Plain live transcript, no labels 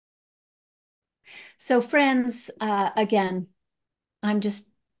So, friends, again, I'm just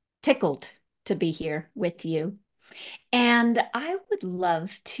tickled to be here with you. And I would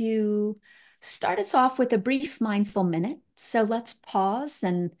love to start us off with a brief mindful minute. So let's pause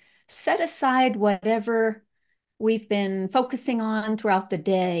and set aside whatever we've been focusing on throughout the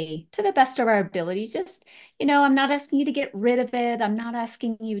day to the best of our ability. Just, I'm not asking you to get rid of it. I'm not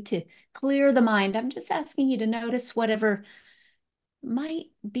asking you to clear the mind. I'm just asking you to notice whatever might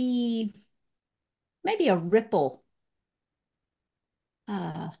be maybe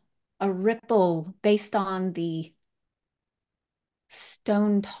uh, a ripple based on the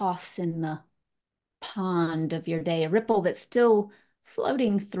stone toss in the pond of your day, a ripple that's still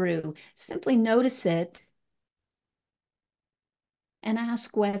floating through. Simply notice it and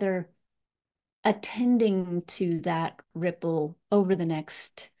ask whether attending to that ripple over the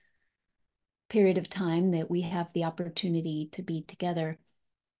next period of time that we have the opportunity to be together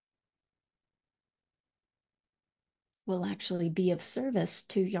will actually be of service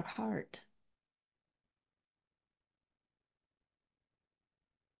to your heart.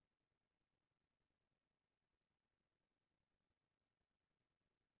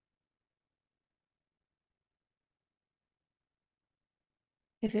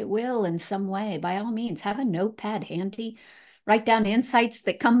 If it will in some way, by all means, have a notepad handy. Write down insights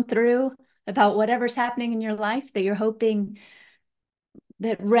that come through about whatever's happening in your life that you're hoping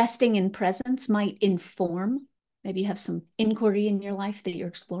that resting in presence might inform. Maybe you have some inquiry in your life that you're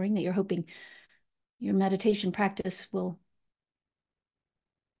exploring that you're hoping your meditation practice will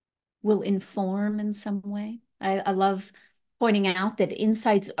inform in some way. I love pointing out that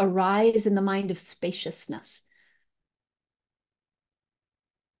insights arise in the mind of spaciousness.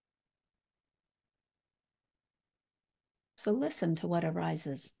 So listen to what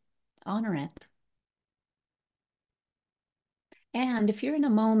arises, honor it. And if you're in a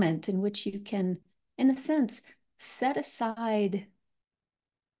moment in which you can, in a sense, set aside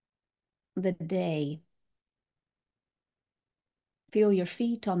the day, feel your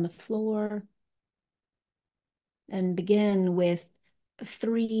feet on the floor, and begin with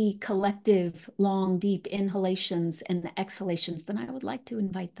three collective, long, deep inhalations and exhalations, then I would like to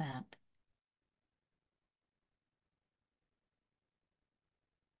invite that.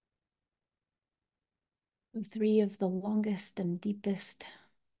 Three of the longest and deepest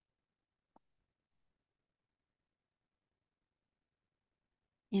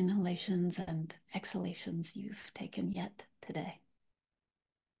inhalations and exhalations you've taken yet today.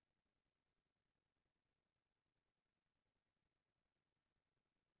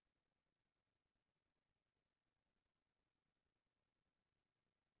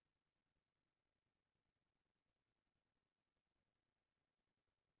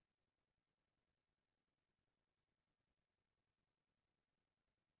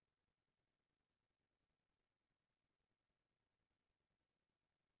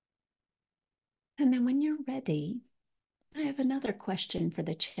 And then when you're ready, I have another question for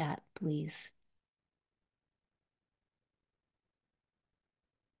the chat, please.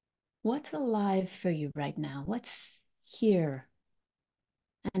 What's alive for you right now? What's here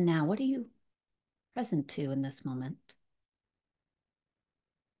and now? What are you present to in this moment?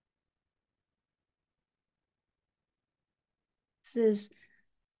 This is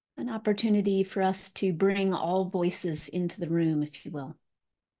an opportunity for us to bring all voices into the room, if you will.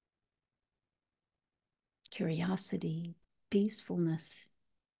 Curiosity, peacefulness,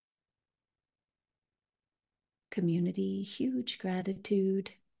 community, huge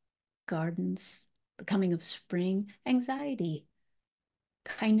gratitude, gardens, the coming of spring, anxiety,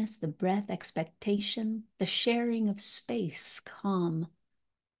 kindness, the breath, expectation, the sharing of space, calm,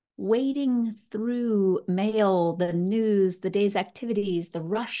 wading through mail, the news, the day's activities, the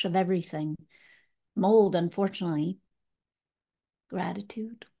rush of everything, mold, unfortunately,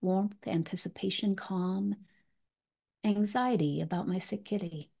 gratitude, warmth, anticipation, calm, anxiety about my sick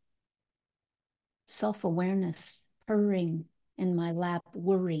kitty, self-awareness, purring in my lap,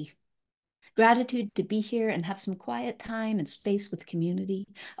 worry, gratitude to be here and have some quiet time and space with community,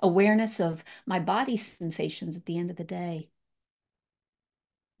 awareness of my body sensations at the end of the day,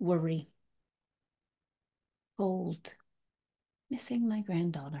 worry, cold, missing my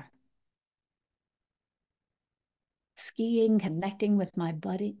granddaughter, skiing, connecting with my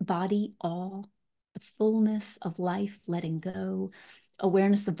body, all the fullness of life, letting go,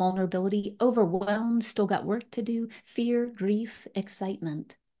 awareness of vulnerability, overwhelmed, still got work to do, fear, grief,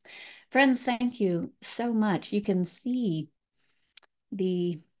 excitement. Friends, thank you so much. You can see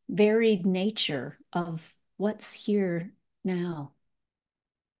the varied nature of what's here now.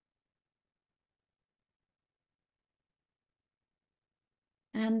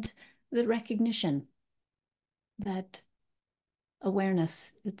 And the recognition that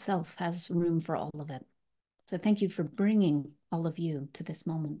awareness itself has room for all of it. So thank you for bringing all of you to this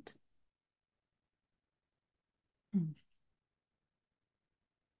moment.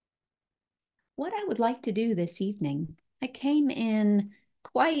 What I would like to do this evening, I came in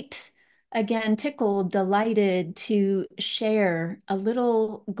quite, again, tickled, delighted to share a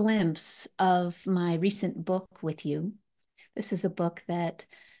little glimpse of my recent book with you. This is a book that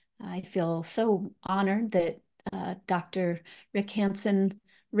I feel so honored that Dr. Rick Hansen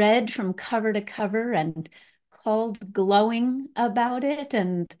read from cover to cover and called glowing about it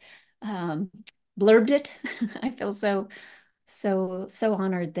and um, blurbed it. I feel so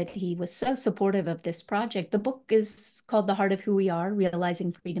honored that he was so supportive of this project. The book is called The Heart of Who We Are,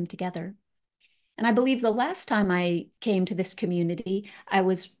 Realizing Freedom Together. And I believe the last time I came to this community, I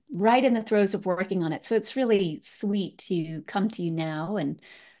was right in the throes of working on it. So it's really sweet to come to you now and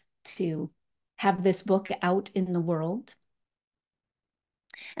to have this book out in the world.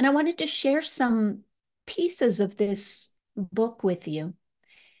 And I wanted to share some pieces of this book with you.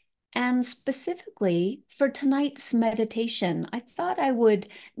 And specifically for tonight's meditation, I thought I would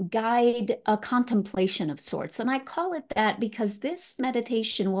guide a contemplation of sorts. And I call it that because this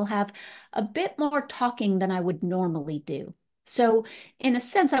meditation will have a bit more talking than I would normally do. So, in a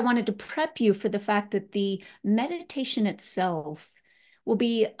sense, I wanted to prep you for the fact that the meditation itself will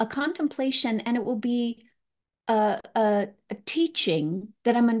be a contemplation and it will be a teaching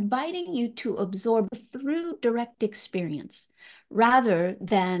that I'm inviting you to absorb through direct experience rather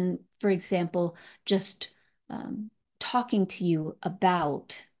than, for example, just talking to you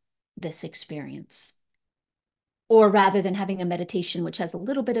about this experience. Or rather than having a meditation which has a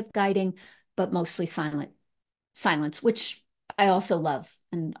little bit of guiding, but mostly silence, which I also love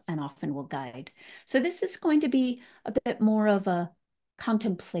and often will guide. So this is going to be a bit more of a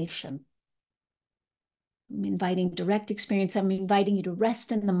contemplation. I'm inviting direct experience. I'm inviting you to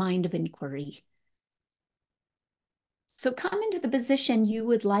rest in the mind of inquiry. So come into the position you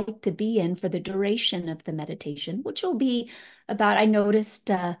would like to be in for the duration of the meditation, which will be about, I noticed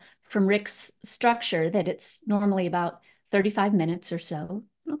from Rick's structure that it's normally about 35 minutes or so.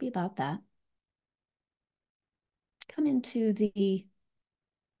 It'll be about that. Come into the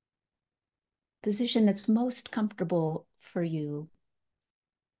position that's most comfortable for you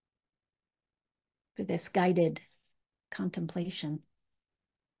for this guided contemplation.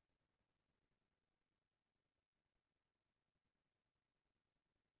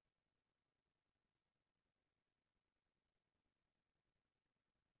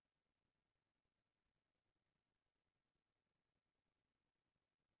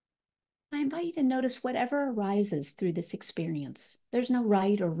 I invite you to notice whatever arises through this experience. There's no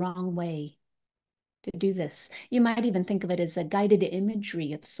right or wrong way to do this. You might even think of it as a guided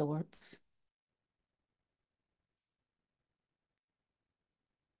imagery of sorts.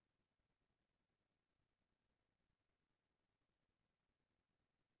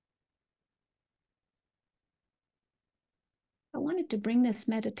 I wanted to bring this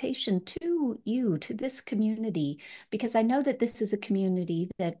meditation to you, to this community, because I know that this is a community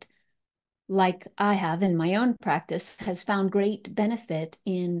that, like I have in my own practice, has found great benefit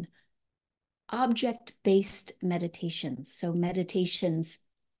in object-based meditations. So meditations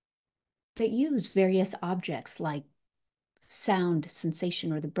that use various objects like sound,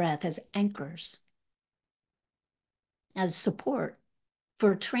 sensation, or the breath as anchors, as support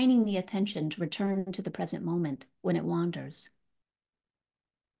for training the attention to return to the present moment when it wanders,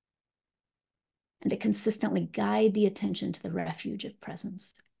 and to consistently guide the attention to the refuge of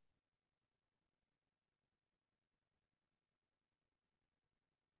presence.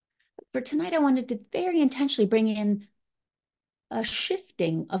 For tonight, I wanted to very intentionally bring in a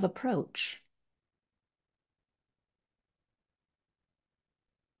shifting of approach.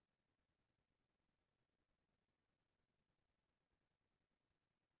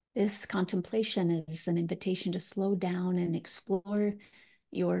 This contemplation is an invitation to slow down and explore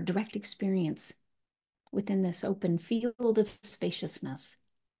your direct experience within this open field of spaciousness.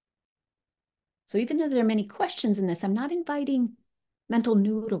 So even though there are many questions in this, I'm not inviting mental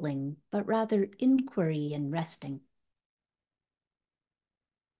noodling, but rather inquiry and resting.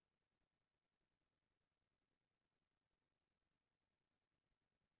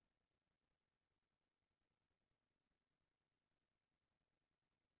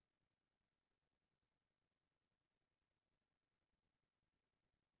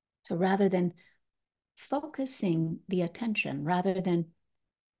 So rather than focusing the attention, rather than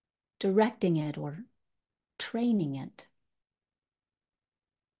directing it or training it,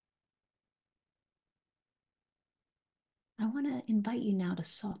 I want to invite you now to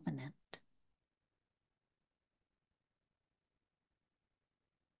soften it.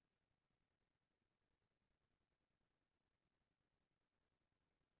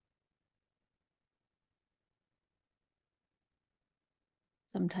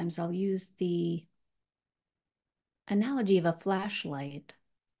 Sometimes I'll use the analogy of a flashlight.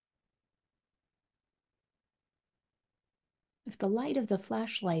 If the light of the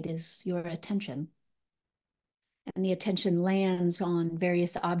flashlight is your attention, and the attention lands on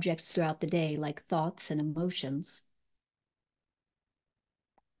various objects throughout the day, like thoughts and emotions,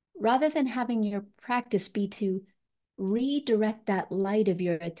 rather than having your practice be to redirect that light of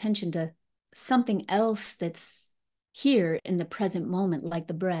your attention to something else that's here in the present moment, like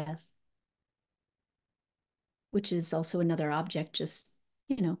the breath, which is also another object, just,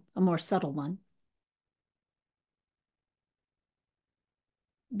 a more subtle one.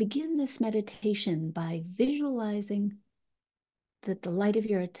 Begin this meditation by visualizing that the light of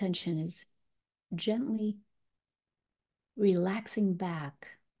your attention is gently relaxing back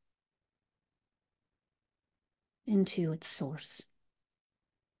into its source.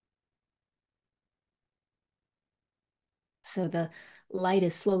 So the light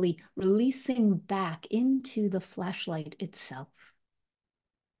is slowly releasing back into the flashlight itself.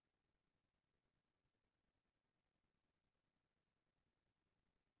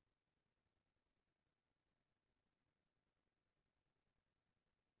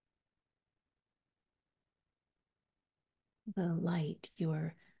 The light,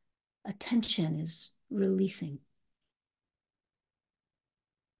 your attention is releasing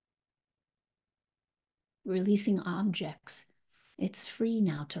objects. It's free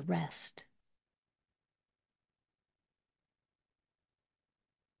now to rest.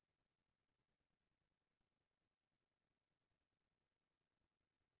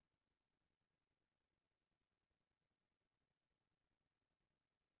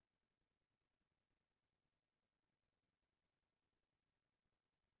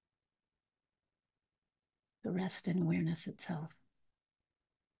 The rest in awareness itself.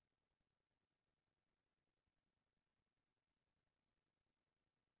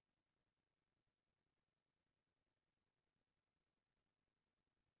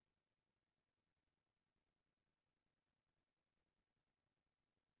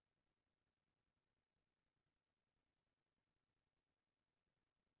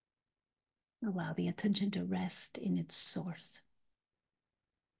 Allow the attention to rest in its source.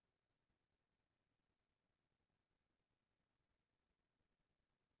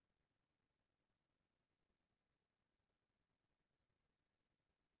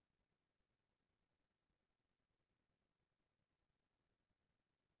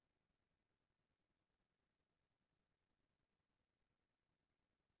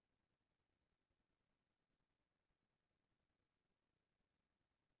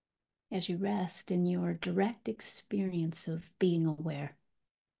 As you rest in your direct experience of being aware.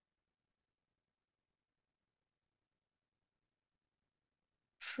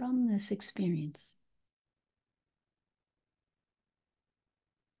 From this experience,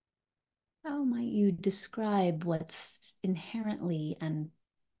 how might you describe what's inherently and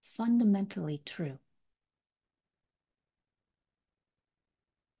fundamentally true?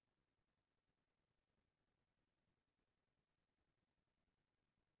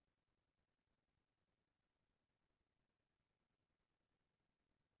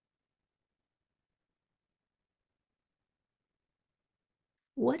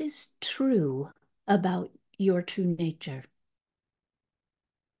 What is true about your true nature?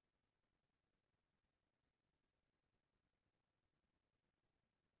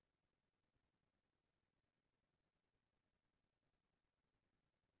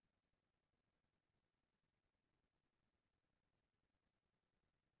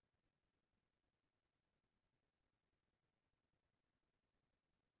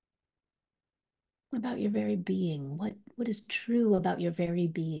 About your very being? What is true about your very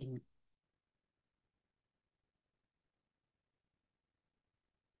being?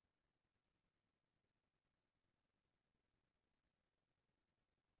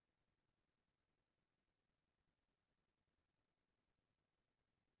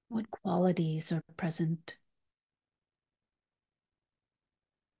 What qualities are present?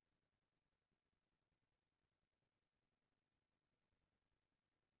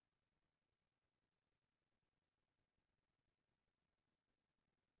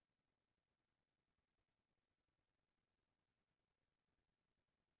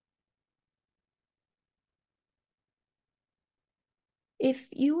 If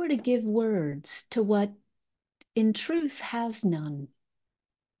you were to give words to what in truth has none,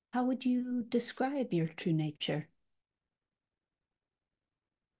 how would you describe your true nature?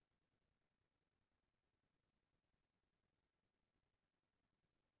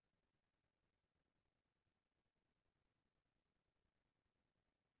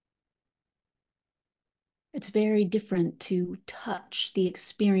 It's very different to touch the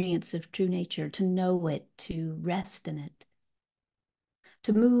experience of true nature, to know it, to rest in it,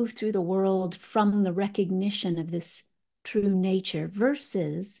 to move through the world from the recognition of this true nature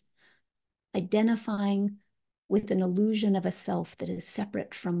versus identifying with an illusion of a self that is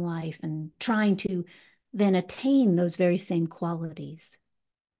separate from life and trying to then attain those very same qualities.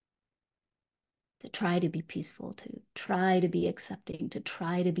 To try to be peaceful, to try to be accepting, to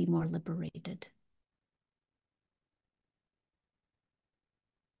try to be more liberated.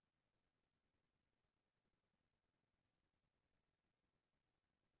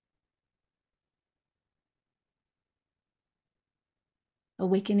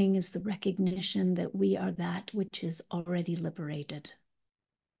 Awakening is the recognition that we are that which is already liberated.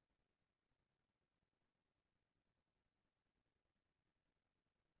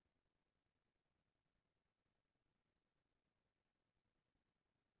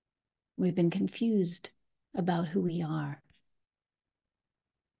 We've been confused about who we are.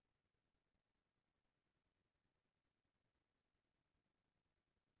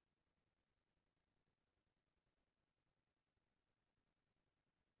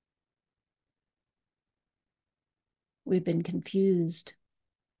 We've been confused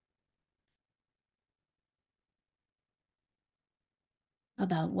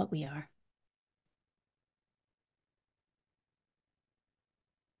about what we are.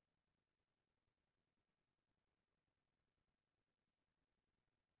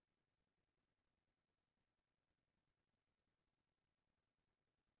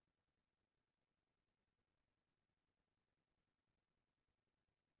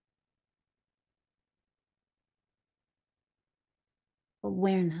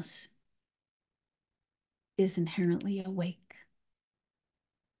 Awareness is inherently awake.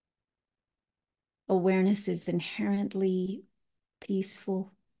 Awareness is inherently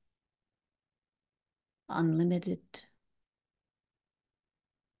peaceful, unlimited,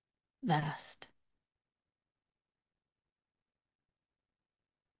 vast.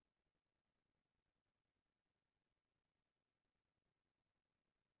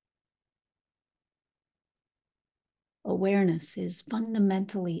 Awareness is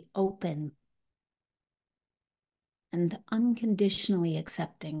fundamentally open and unconditionally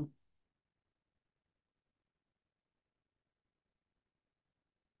accepting.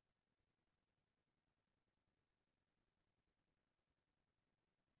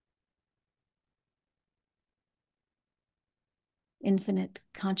 Infinite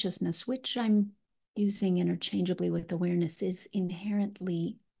consciousness, which I'm using interchangeably with awareness, is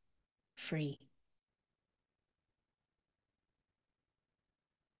inherently free.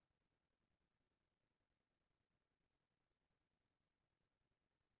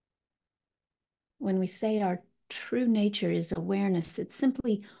 When we say our true nature is awareness, it's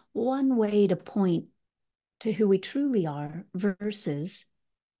simply one way to point to who we truly are versus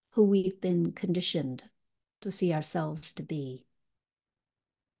who we've been conditioned to see ourselves to be.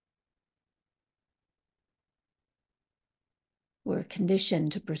 We're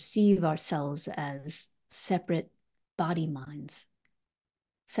conditioned to perceive ourselves as separate body minds,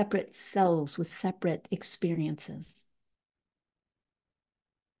 separate selves with separate experiences.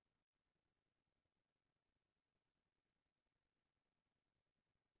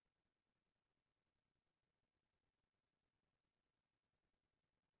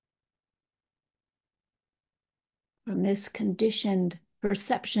 From this conditioned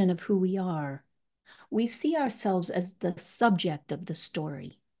perception of who we are, we see ourselves as the subject of the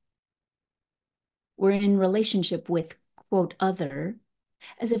story. We're in relationship with, quote, other,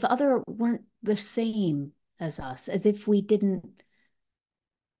 as if other weren't the same as us, as if we didn't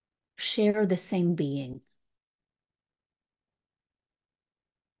share the same being.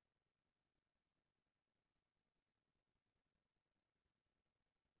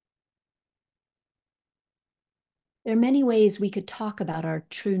 There are many ways we could talk about our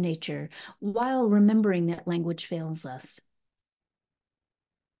true nature while remembering that language fails us.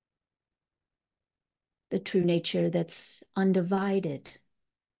 The true nature that's undivided,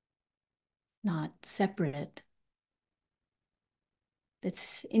 not separate,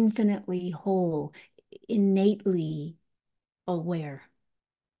 that's infinitely whole, innately aware.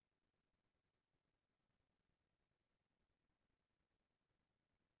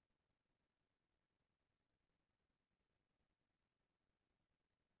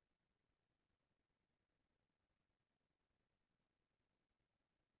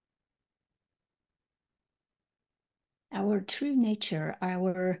 Our true nature,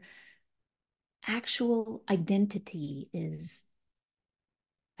 our actual identity is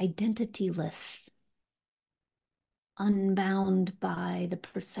identityless, unbound by the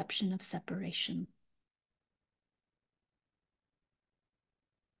perception of separation.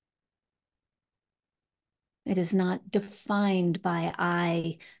 It is not defined by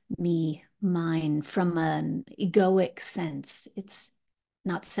I, me, mine from an egoic sense. It's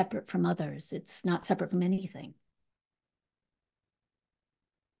not separate from others. It's not separate from anything.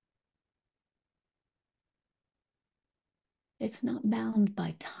 It's not bound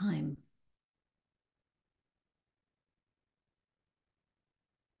by time.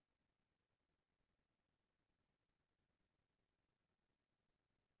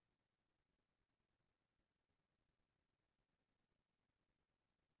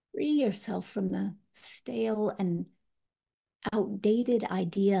 Free yourself from the stale and outdated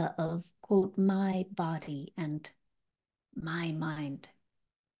idea of, quote, my body and my mind.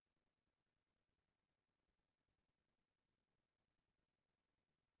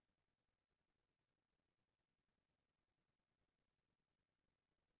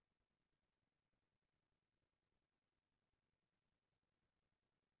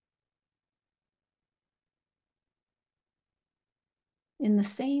 In the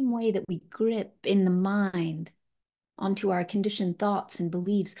same way that we grip in the mind onto our conditioned thoughts and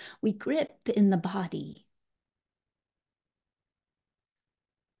beliefs, we grip in the body.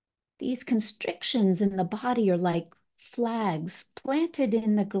 These constrictions in the body are like flags planted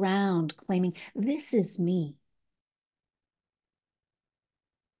in the ground, claiming, this is me.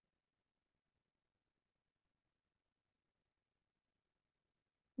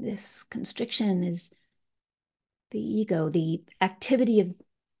 This constriction is the ego, the activity of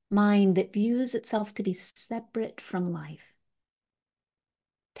mind that views itself to be separate from life,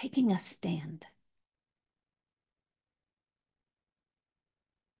 taking a stand.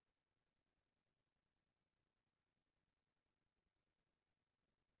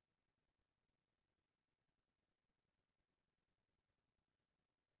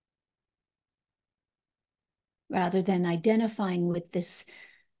 Rather than identifying with this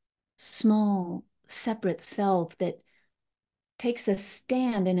small, separate self that takes a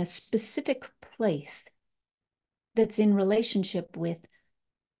stand in a specific place that's in relationship with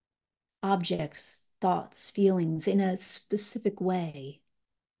objects, thoughts, feelings in a specific way,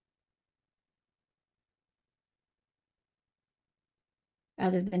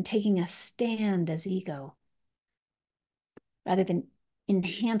 rather than taking a stand as ego, rather than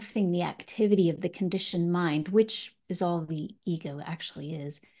enhancing the activity of the conditioned mind, which is all the ego actually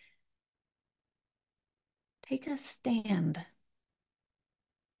is. Take a stand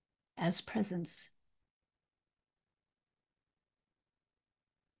as presence.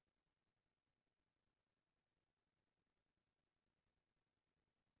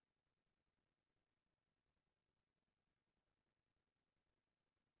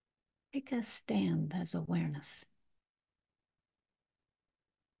 Take a stand as awareness.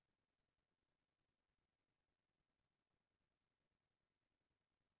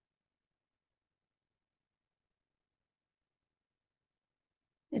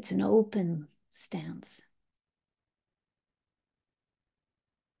 It's an open stance,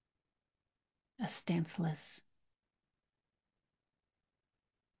 a stanceless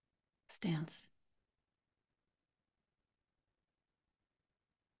stance.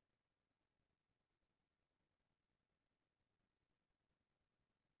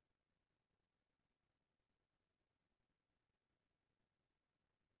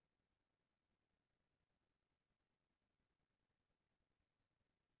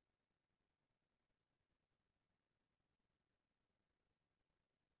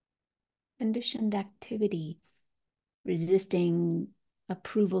 Conditioned activity, resisting,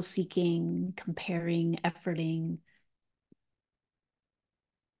 approval seeking, comparing, efforting,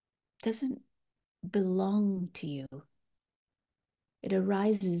 doesn't belong to you. It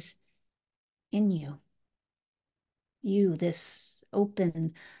arises in you. You, this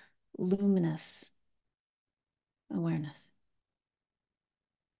open, luminous awareness.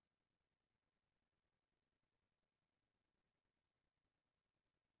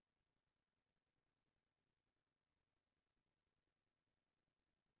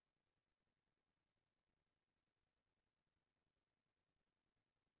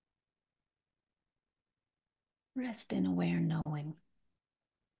 Rest in aware knowing.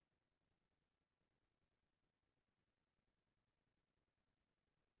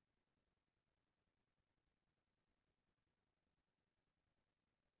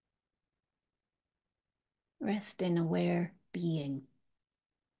 Rest in aware being.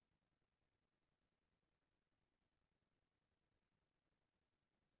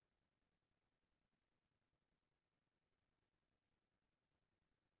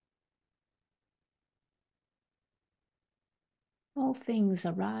 All things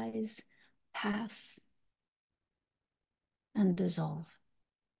arise, pass, and dissolve.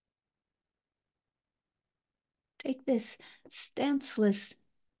 Take this stanceless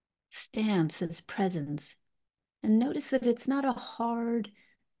stance as presence and notice that it's not a hard,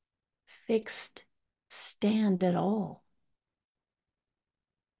 fixed stand at all,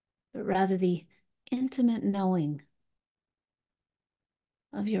 but rather the intimate knowing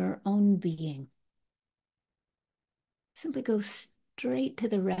of your own being. Simply go straight to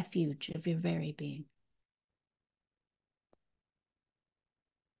the refuge of your very being.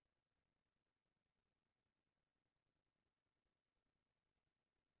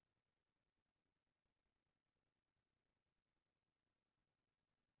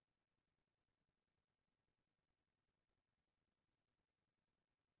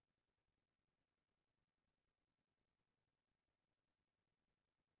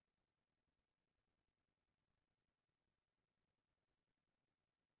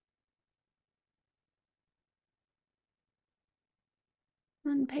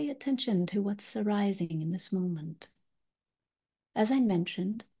 And pay attention to what's arising in this moment. As I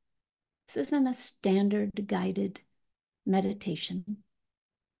mentioned, this isn't a standard guided meditation.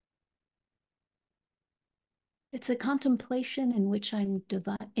 It's a contemplation in which I'm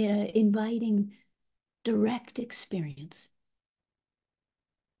inviting direct experience.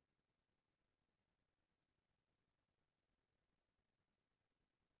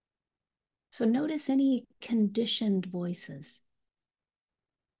 So notice any conditioned voices.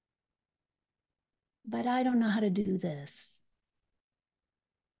 But I don't know how to do this.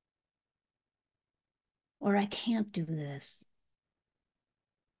 Or I can't do this.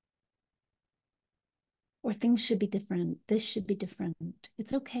 Or things should be different. This should be different.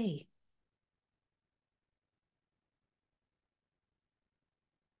 It's okay.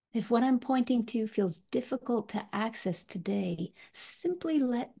 If what I'm pointing to feels difficult to access today, simply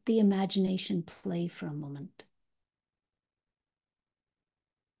let the imagination play for a moment.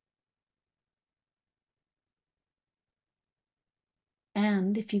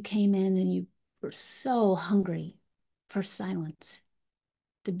 And if you came in and you were so hungry for silence,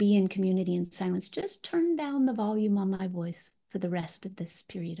 to be in community in silence, just turn down the volume on my voice for the rest of this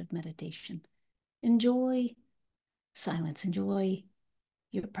period of meditation. Enjoy silence, enjoy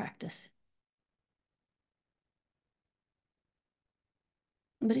your practice.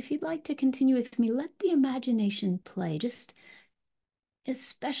 But if you'd like to continue with me, let the imagination play, just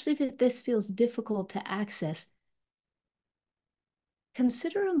especially if this feels difficult to access.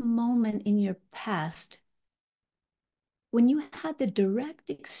 Consider a moment in your past when you had the direct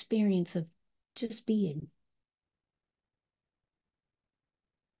experience of just being.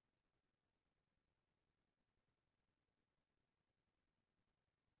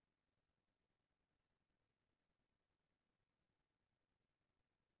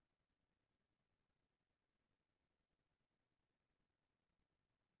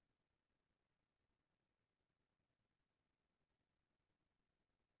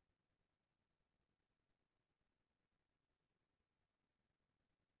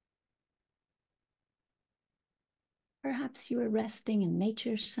 Perhaps you were resting in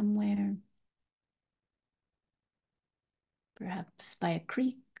nature somewhere, perhaps by a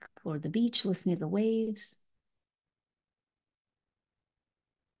creek or the beach, listening to the waves.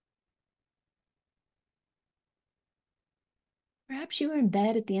 Perhaps you were in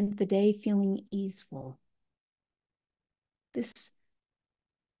bed at the end of the day feeling easeful. This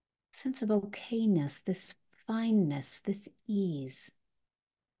sense of okayness, this fineness, this ease.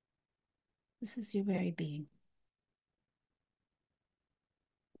 This is your very being.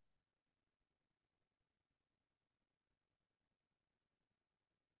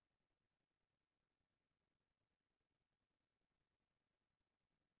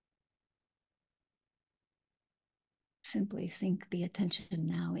 Simply sink the attention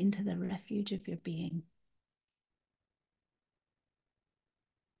now into the refuge of your being.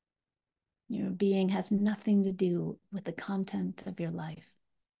 Your being has nothing to do with the content of your life.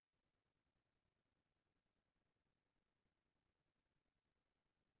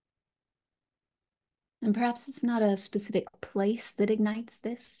 And perhaps it's not a specific place that ignites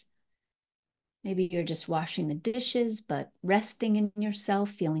this. Maybe you're just washing the dishes, but resting in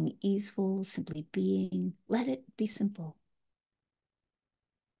yourself, feeling easeful, simply being. Let it be simple.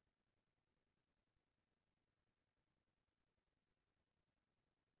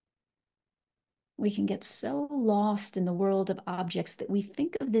 We can get so lost in the world of objects that we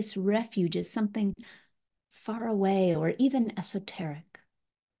think of this refuge as something far away or even esoteric.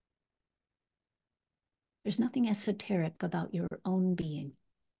 There's nothing esoteric about your own being.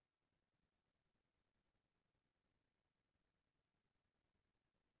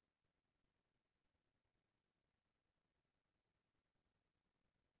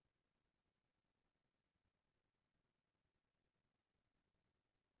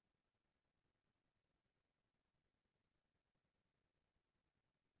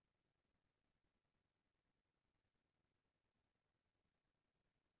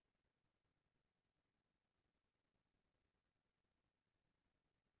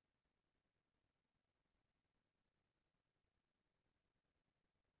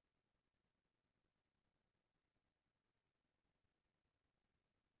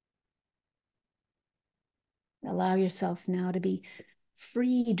 Allow yourself now to be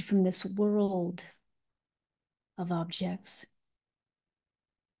freed from this world of objects,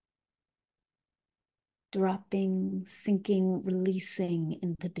 dropping, sinking, releasing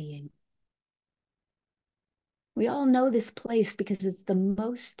into being. We all know this place because it's the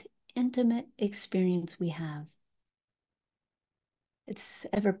most intimate experience we have. It's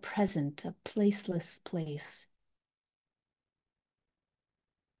ever present, a placeless place.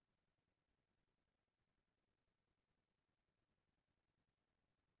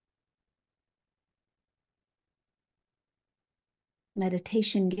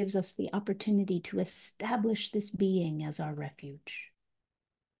 Meditation gives us the opportunity to establish this being as our refuge.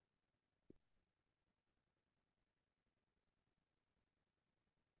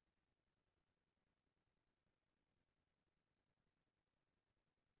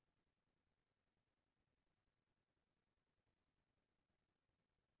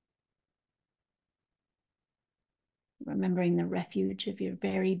 Remembering the refuge of your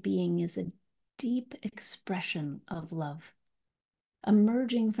very being is a deep expression of love,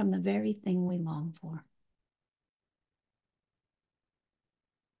 emerging from the very thing we long for.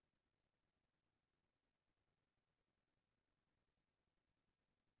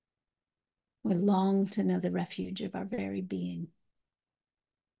 We long to know the refuge of our very being.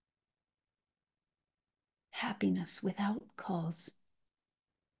 Happiness without cause.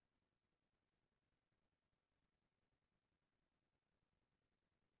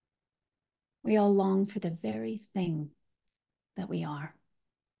 We all long for the very thing that we are.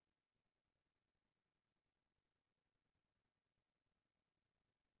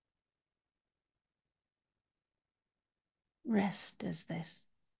 Rest as this.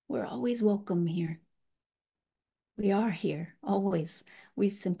 We're always welcome here. We are here, always. We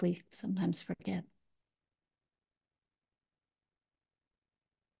simply sometimes forget.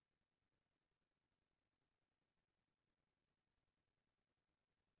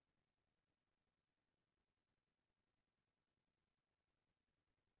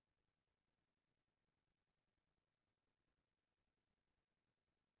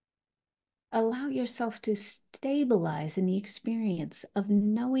 Allow yourself to stabilize in the experience of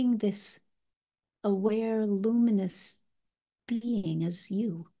knowing this aware, luminous being as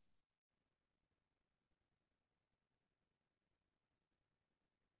you.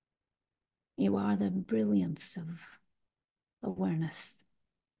 You are the brilliance of awareness,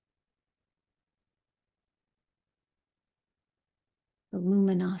 the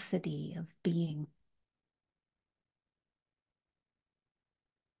luminosity of being.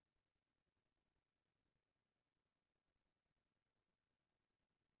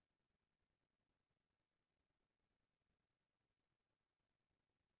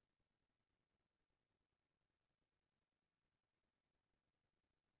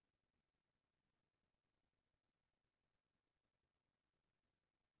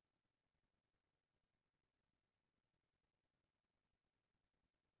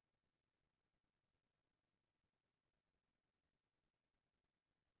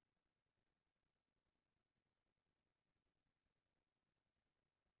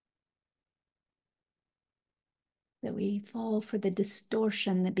 That we fall for the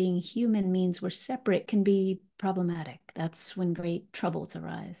distortion that being human means we're separate can be problematic. That's when great troubles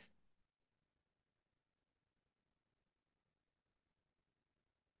arise.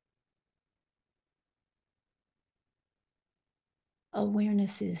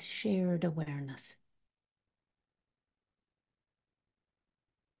 Awareness is shared awareness.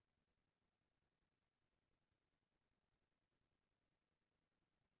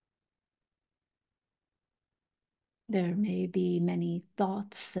 There may be many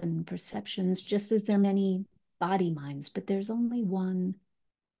thoughts and perceptions, just as there are many body minds, but there's only one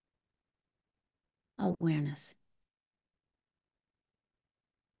awareness.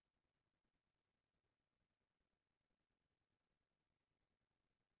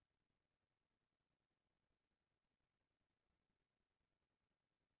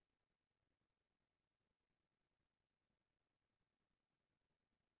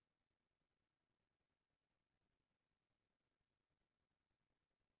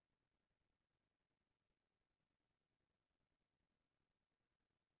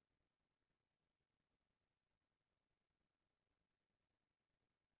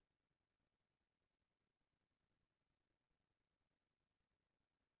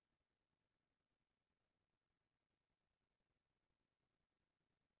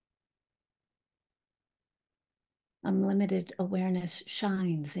 Unlimited awareness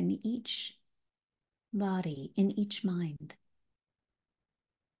shines in each body, in each mind.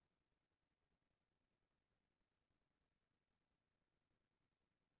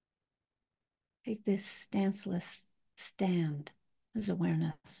 Take this stanceless stand as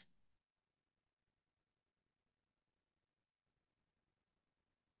awareness.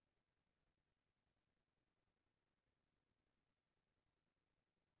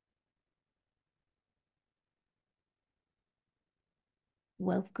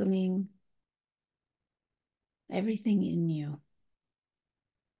 Welcoming everything in you.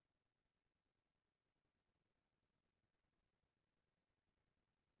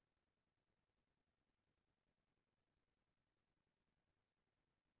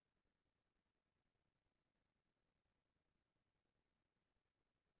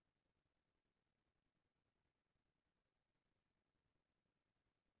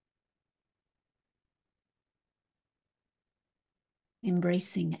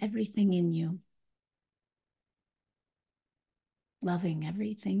 Embracing everything in you. Loving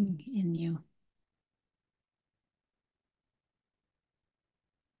everything in you.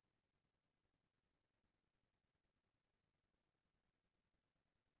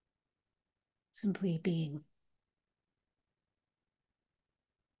 Simply being.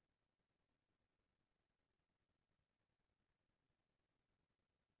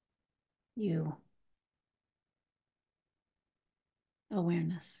 You.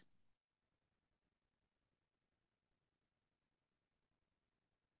 Awareness.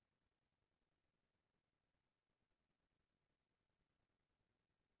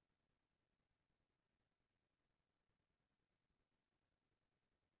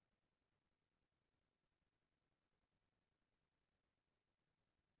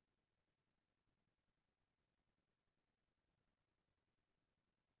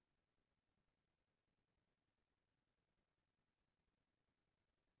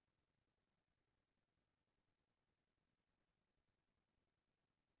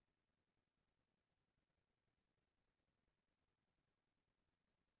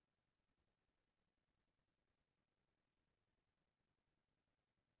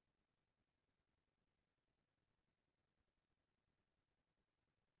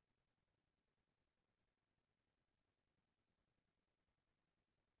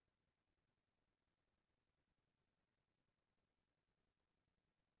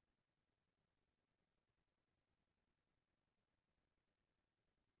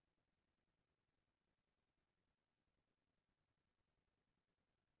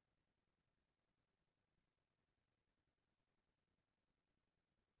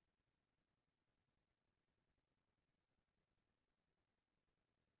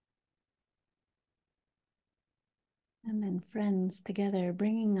 And then friends together,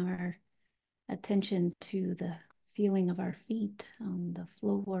 bringing our attention to the feeling of our feet on the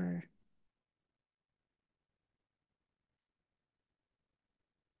floor.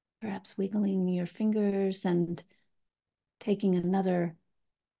 Perhaps wiggling your fingers and taking another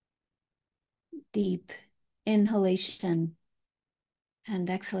deep inhalation and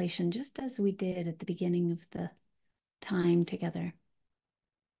exhalation, just as we did at the beginning of the time together.